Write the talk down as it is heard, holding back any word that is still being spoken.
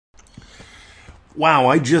Wow,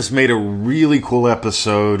 I just made a really cool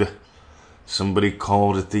episode. Somebody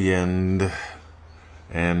called at the end,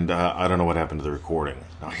 and I don't know what happened to the recording.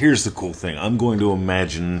 Now, here's the cool thing. I'm going to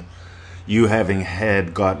imagine you having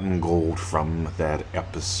gotten gold from that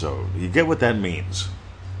episode. You get what that means?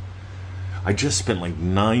 I just spent like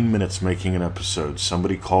 9 minutes making an episode.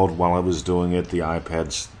 Somebody called while I was doing it. The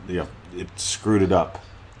iPad's, it screwed it up.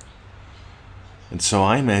 And so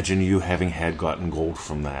I imagine you having gotten gold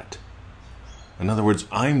from that. In other words,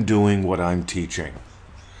 I'm doing what I'm teaching.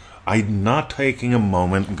 I'm not taking a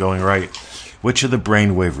moment and going, right, which of the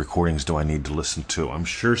brainwave recordings do I need to listen to? I'm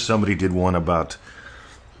sure somebody did one about,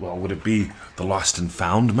 well, would it be the lost and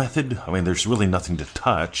found method? I mean, there's really nothing to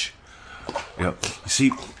touch. You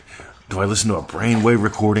see, do I listen to a brainwave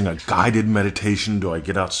recording, a guided meditation? Do I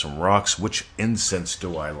get out some rocks? Which incense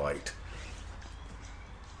do I light?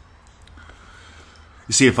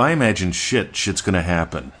 You see, if I imagine shit's going to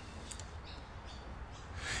happen.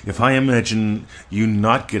 If I imagine you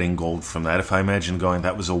not getting gold from that, if I imagine going,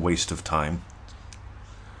 that was a waste of time.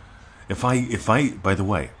 If I, by the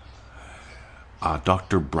way,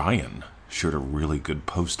 Dr. Brian shared a really good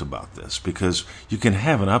post about this, because you can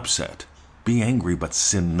have an upset, be angry, but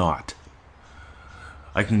sin not.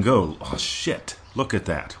 I can go, oh shit, look at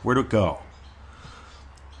that, where'd it go?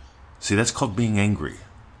 See, that's called being angry.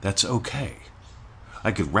 That's okay.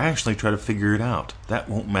 I could rationally try to figure it out. That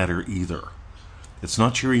won't matter either. It's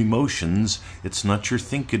not your emotions, it's not your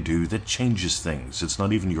think-a-do that changes things. It's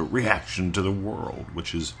not even your reaction to the world,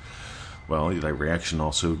 which is, well, that reaction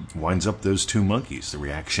also winds up those two monkeys, the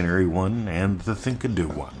reactionary one and the think-a-do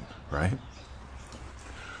one, right?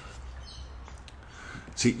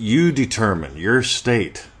 See, you determine your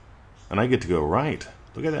state, and I get to go, right,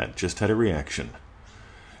 look at that, just had a reaction.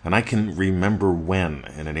 And I can remember when,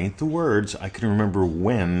 and it ain't the words, I can remember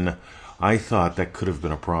when I thought that could have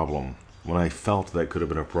been a problem. When I felt that could have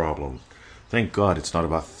been a problem. Thank God it's not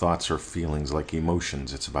about thoughts or feelings like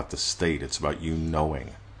emotions. It's about the state. It's about you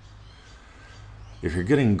knowing. If you're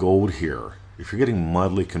getting gold here, if you're getting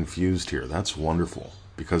mildly confused here, that's wonderful.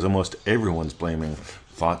 Because almost everyone's blaming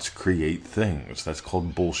thoughts create things. That's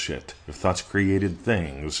called bullshit. If thoughts created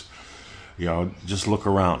things, just look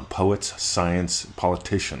around. Poets, science,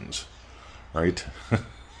 politicians, right?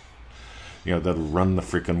 That'll run the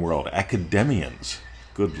freaking world. Academians.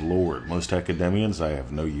 Good Lord, most academians I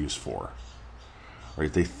have no use for.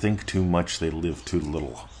 Right? They think too much, they live too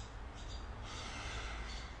little.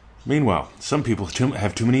 Meanwhile, some people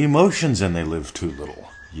have too many emotions and they live too little.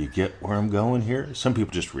 You get where I'm going here? Some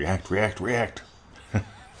people just react.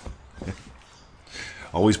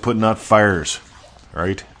 Always putting out fires,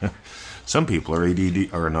 right? Some people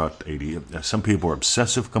are some people are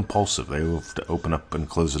obsessive compulsive. They have to open up and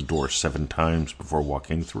close a door 7 times before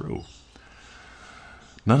walking through.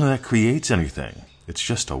 None of that creates anything. It's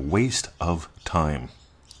just a waste of time.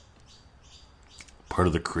 Part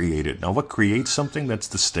of the created. Now, what creates something? That's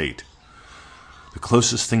the state. The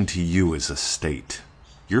closest thing to you is a state.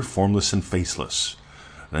 You're formless and faceless.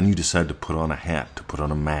 And then you decide to put on a hat, to put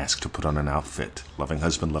on a mask, to put on an outfit. Loving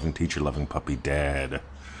husband, loving teacher, loving puppy, dad.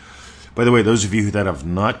 By the way, those of you that have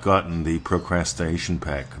not gotten the procrastination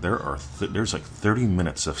pack, there's like 30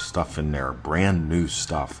 minutes of stuff in there, brand new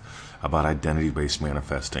stuff about identity-based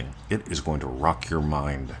manifesting. It is going to rock your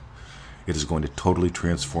mind. It is going to totally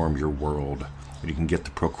transform your world. And you can get the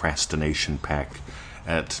procrastination pack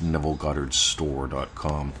at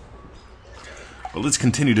NevilleGoddardStore.com. But let's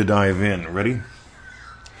continue to dive in. Ready?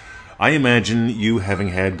 I imagine you having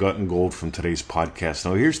gotten gold from today's podcast.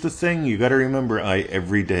 Now, here's the thing. You got to remember, I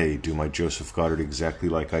every day do my Joseph Goddard exactly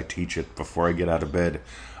like I teach it before I get out of bed.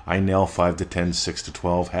 I nail 5 to 10, 6 to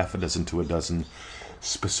 12, half a dozen to a dozen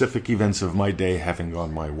specific events of my day having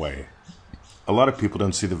gone my way. A lot of people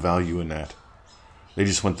don't see the value in that. They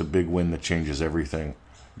just want the big win that changes everything.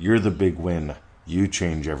 You're the big win. You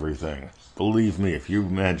change everything. Believe me, if you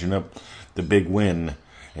imagine up the big win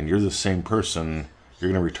and you're the same person, you're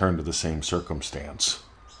going to return to the same circumstance.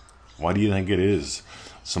 Why do you think it is?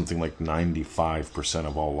 Something like 95%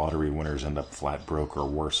 of all lottery winners end up flat broke or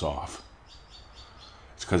worse off.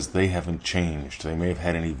 It's because they haven't changed. They may have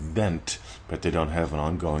had an event, but they don't have an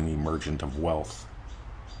ongoing emergent of wealth.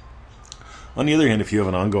 On the other hand, if you have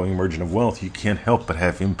an ongoing emergent of wealth, you can't help but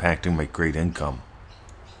have impact and make great income.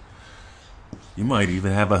 You might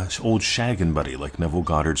even have an old shaggin' buddy like Neville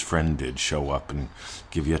Goddard's friend did show up and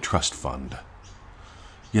give you a trust fund.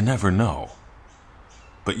 You never know.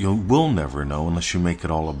 But you will never know unless you make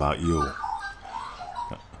it all about you.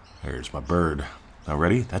 There's my bird. Now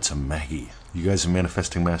ready? That's a Maggie. You guys at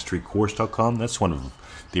ManifestingMasteryCourse.com, that's one of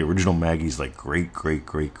the original Maggie's like great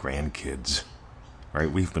grandkids.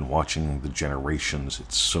 right? We've been watching the generations.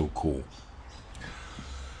 It's so cool.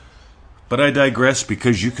 But I digress,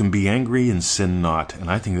 because you can be angry and sin not. And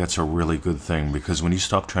I think that's a really good thing, because when you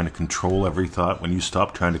stop trying to control every thought, when you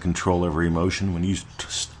stop trying to control every emotion, when you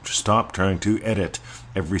stop trying to edit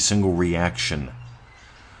every single reaction,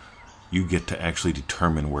 you get to actually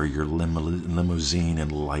determine where your limousine in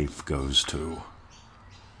life goes to.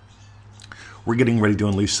 We're getting ready to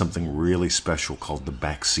unleash something really special called the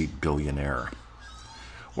Backseat Billionaire.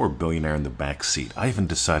 Or Billionaire in the Backseat. I haven't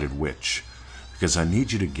decided which, because I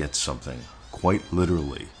need you to get something, quite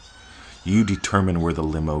literally. You determine where the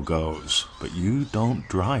limo goes, but you don't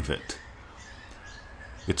drive it.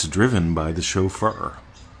 It's driven by the chauffeur.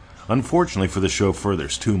 Unfortunately for the chauffeur,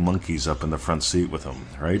 there's two monkeys up in the front seat with him,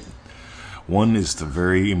 right? One is the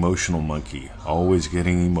very emotional monkey, always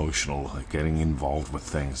getting emotional, getting involved with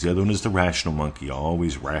things. The other one is the rational monkey,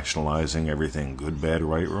 always rationalizing everything, good, bad,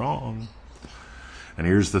 right, wrong. And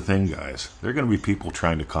here's the thing, guys. There are going to be people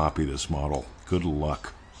trying to copy this model. Good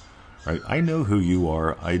luck. Right? I know who you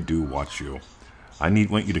are. I do watch you. I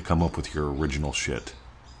want you to come up with your original shit.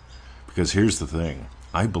 Because here's the thing.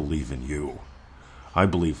 I believe in you. I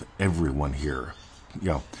believe everyone here,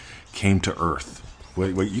 came to Earth.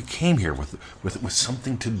 You came here with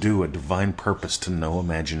something to do, a divine purpose, to no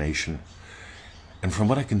imagination. And from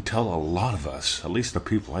what I can tell, a lot of us, at least the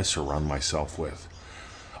people I surround myself with,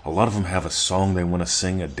 a lot of them have a song they want to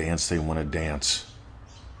sing, a dance they want to dance,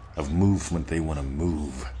 a movement they want to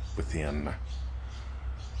move within.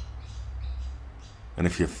 And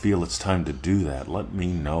if you feel it's time to do that, let me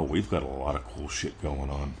know. We've got a lot of cool shit going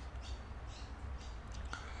on.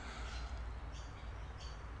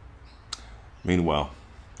 Meanwhile,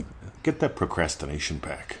 get that procrastination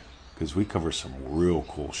pack, because we cover some real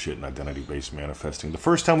cool shit in identity-based manifesting. The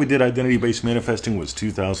first time we did identity-based manifesting was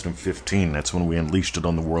 2015. That's when we unleashed it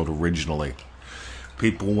on the world originally.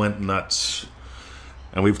 People went nuts.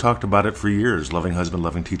 And we've talked about it for years. Loving husband,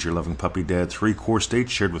 loving teacher, loving puppy dad. 3 core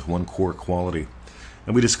states shared with 1 core quality.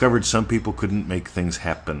 And we discovered some people couldn't make things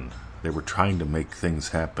happen. They were trying to make things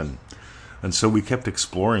happen. And so we kept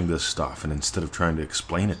exploring this stuff, and instead of trying to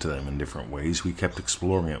explain it to them in different ways, we kept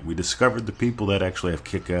exploring it. We discovered the people that actually have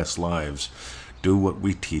kick-ass lives do what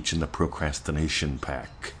we teach in the procrastination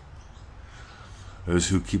pack. Those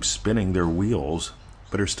who keep spinning their wheels,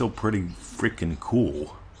 but are still pretty freaking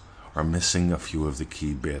cool, are missing a few of the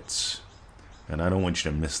key bits. And I don't want you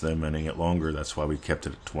to miss them any longer. That's why we kept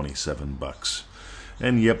it at $27.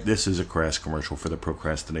 And yep, this is a crass commercial for the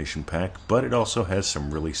procrastination pack, but it also has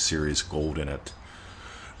some really serious gold in it.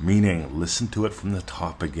 Meaning, listen to it from the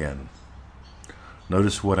top again.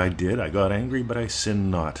 Notice what I did. I got angry, but I sinned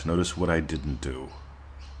not. Notice what I didn't do.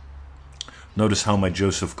 Notice how my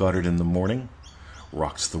Joseph Goddard in the morning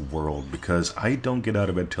rocks the world, because I don't get out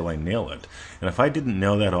of bed till I nail it. And if I didn't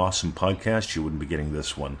nail that awesome podcast, you wouldn't be getting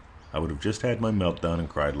this one. I would have just had my meltdown and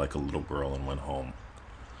cried like a little girl and went home.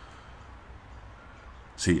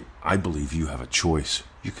 See, I believe you have a choice.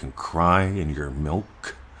 You can cry in your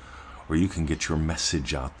milk, or you can get your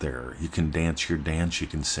message out there. You can dance your dance. You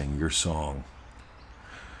can sing your song.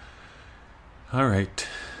 All right.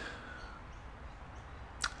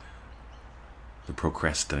 The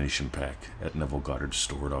Procrastination Pack at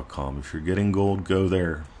NevilleGoddardStore.com. If you're getting gold, go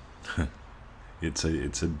there. It's a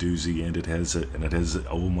doozy, and it has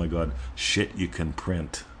oh my God, shit you can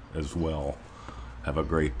print as well. Have a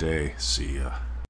great day. See ya.